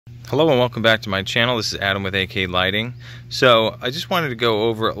Hello and welcome back to my channel. This is Adam with AK Lighting. So I just wanted to go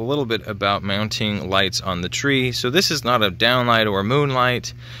over a little bit about mounting lights on the tree. So this is not a downlight or a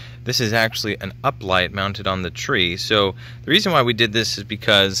moonlight. This is actually an uplight mounted on the tree. So the reason why we did this is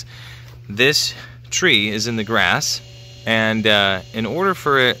because this tree is in the grass, and in order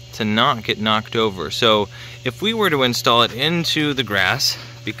for it to not get knocked over, so if we were to install it into the grass,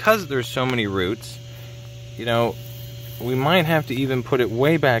 because there's so many roots, you know, we might have to even put it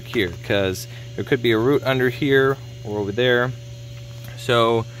way back here because there could be a root under here or over there.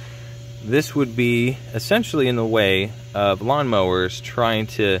 So this would be essentially in the way of lawnmowers trying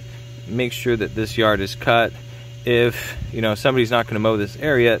to make sure that this yard is cut. If somebody's not going to mow this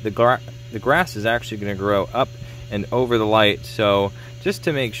area, the grass is actually going to grow up and over the light. So just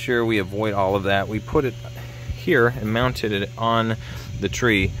to make sure we avoid all of that, we put it here and mounted it on the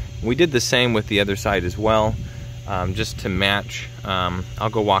tree. We did the same with the other side as well. Just to match. I'll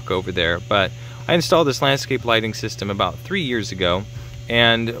go walk over there, but I installed this landscape lighting system about 3 years ago,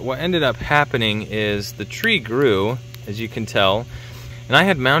 and what ended up happening is the tree grew, as you can tell, and I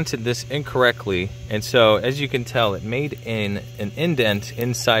had mounted this incorrectly, and so as you can tell it made an indent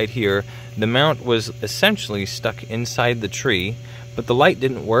inside here. The mount was essentially stuck inside the tree, but the light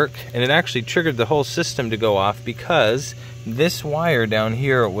didn't work, and it actually triggered the whole system to go off because this wire down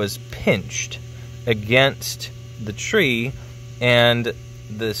here was pinched against the tree and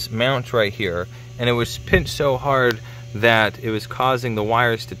this mount right here, and it was pinched so hard that it was causing the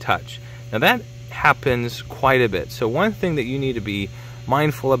wires to touch. Now that happens quite a bit, so one thing that you need to be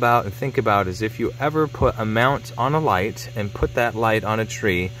mindful about and think about is if you ever put a mount on a light and put that light on a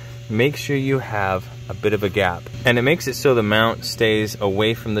tree, make sure you have a bit of a gap, and it makes it so the mount stays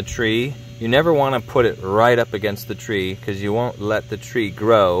away from the tree. You never want to put it right up against the tree because you won't let the tree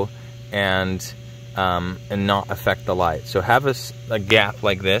grow and not affect the light. So have a gap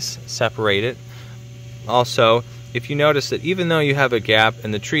like this, separate it. Also, if you notice that even though you have a gap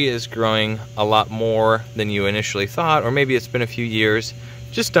and the tree is growing a lot more than you initially thought, or maybe it's been a few years,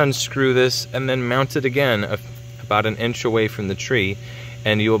 just unscrew this and then mount it again about an inch away from the tree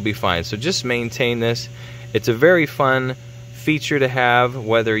and you will be fine. So just maintain this. It's a very fun feature to have,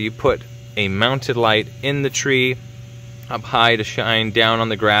 whether you put a mounted light in the tree up high to shine down on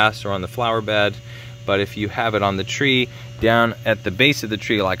the grass or on the flower bed. But if you have it on the tree, down at the base of the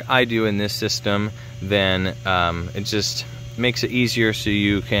tree like I do in this system, then it just makes it easier so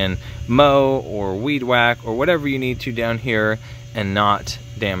you can mow or weed whack or whatever you need to down here and not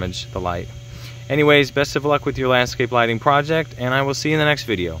damage the light. Anyways, best of luck with your landscape lighting project, and I will see you in the next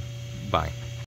video. Bye.